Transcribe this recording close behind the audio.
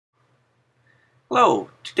Hello,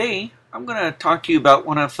 today I'm going to talk to you about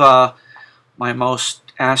one of my most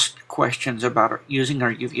asked questions about using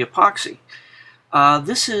our UV epoxy.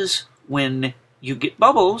 This is when you get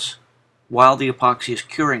bubbles while the epoxy is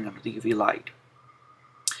curing under the UV light.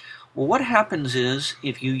 Well, what happens is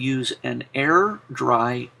if you use an air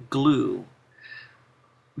dry glue,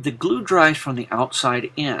 the glue dries from the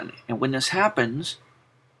outside in, and when this happens,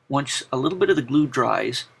 once a little bit of the glue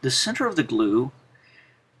dries, the center of the glue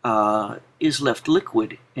is left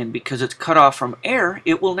liquid, and because it's cut off from air,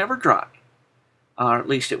 it will never dry. Or at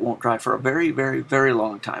least it won't dry for a very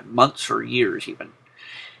long time, months or years even.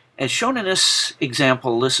 As shown in this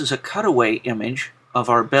example, this is a cutaway image of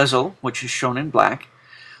our bezel, which is shown in black,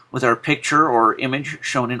 with our picture or image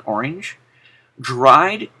shown in orange,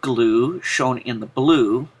 dried glue shown in the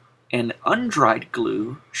blue, and undried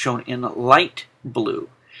glue shown in light blue.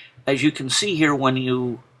 As you can see here, when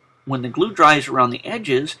the glue dries around the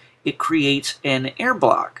edges, it creates an air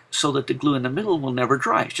block so that the glue in the middle will never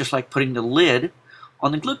dry. It's just like putting the lid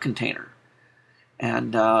on the glue container.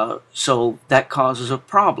 And so that causes a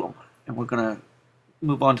problem. And we're going to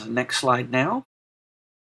move on to the next slide now.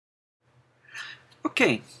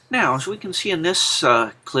 Okay, now as we can see in this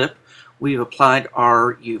clip, we've applied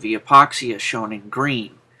our UV epoxy as shown in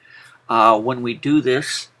green. When we do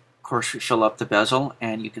this, of course, we fill up the bezel,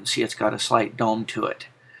 and you can see it's got a slight dome to it.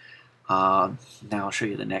 Now I'll show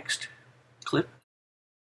you the next clip.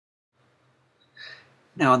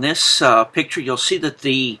 Now in this picture, you'll see that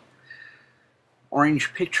the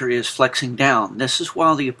orange picture is flexing down. This is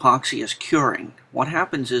while the epoxy is curing. What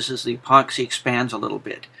happens is the epoxy expands a little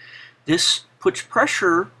bit. This puts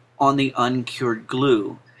pressure on the uncured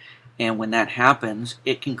glue, and when that happens,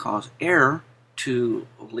 it can cause air to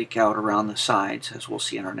leak out around the sides, as we'll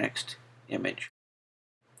see in our next image.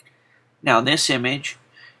 Now in this image,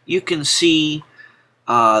 you can see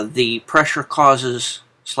the pressure causes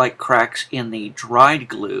slight cracks in the dried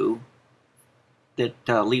glue that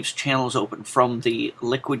leaves channels open from the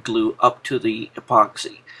liquid glue up to the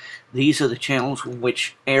epoxy. These are the channels in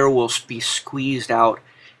which air will be squeezed out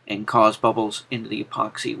and cause bubbles into the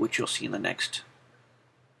epoxy, which you'll see in the next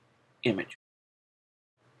image.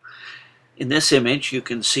 In this image, you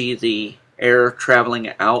can see the air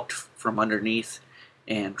traveling out from underneath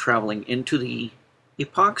and traveling into the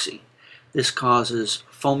epoxy. This causes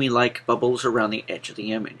foamy-like bubbles around the edge of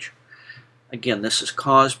the image. Again, this is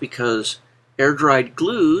caused because air-dried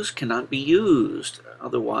glues cannot be used,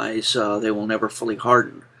 otherwise they will never fully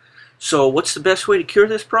harden. So what's the best way to cure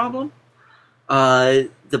this problem? The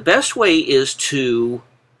best way is to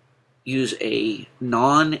use a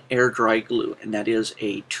non-air-dry glue, and that is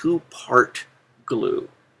a two-part glue,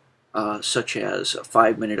 such as a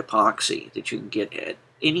 5-minute epoxy that you can get at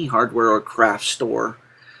any hardware or craft store,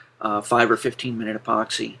 5 or 15-minute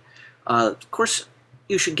epoxy. Of course,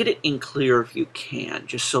 you should get it in clear if you can,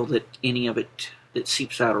 just so that any of it that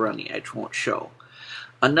seeps out around the edge won't show.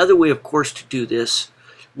 Another way, of course, to do this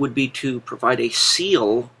would be to provide a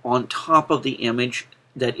seal on top of the image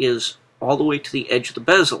that is all the way to the edge of the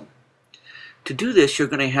bezel. To do this, you're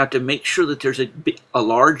going to have to make sure that there's a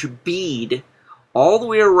large bead all the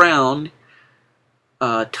way around,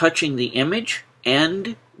 touching the image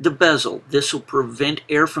and the bezel. This will prevent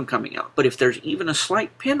air from coming out. But if there's even a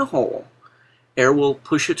slight pinhole, air will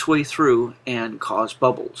push its way through and cause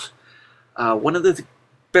bubbles. One of the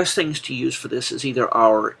best things to use for this is either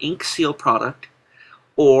our ink seal product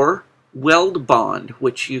or Weld Bond,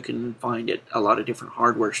 which you can find at a lot of different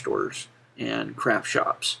hardware stores and craft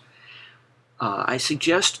shops. I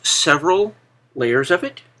suggest several layers of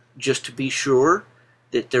it, just to be sure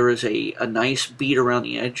that there is a nice bead around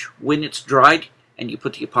the edge. When it's dried and you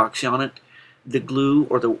put the epoxy on it, the glue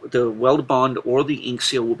or the Weld Bond or the ink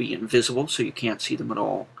seal will be invisible, so you can't see them at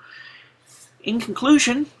all. In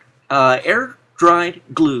conclusion, air-dried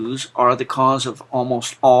glues are the cause of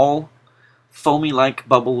almost all foamy-like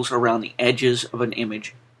bubbles around the edges of an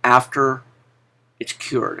image after it's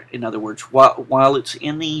cured. In other words, while it's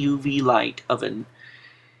in the UV light oven,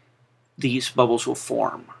 these bubbles will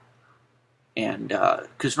form. And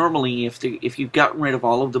because normally if you've gotten rid of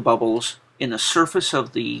all of the bubbles in the surface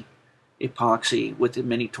of the epoxy with the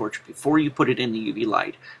mini torch before you put it in the UV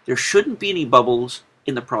light, there shouldn't be any bubbles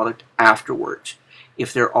in the product afterwards.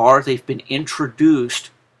 If there are, they've been introduced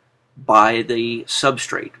by the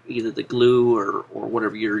substrate, either the glue or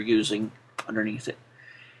whatever you're using underneath it.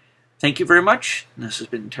 Thank you very much. This has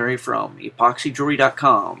been Terry from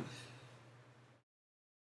EpoxyJewelry.com.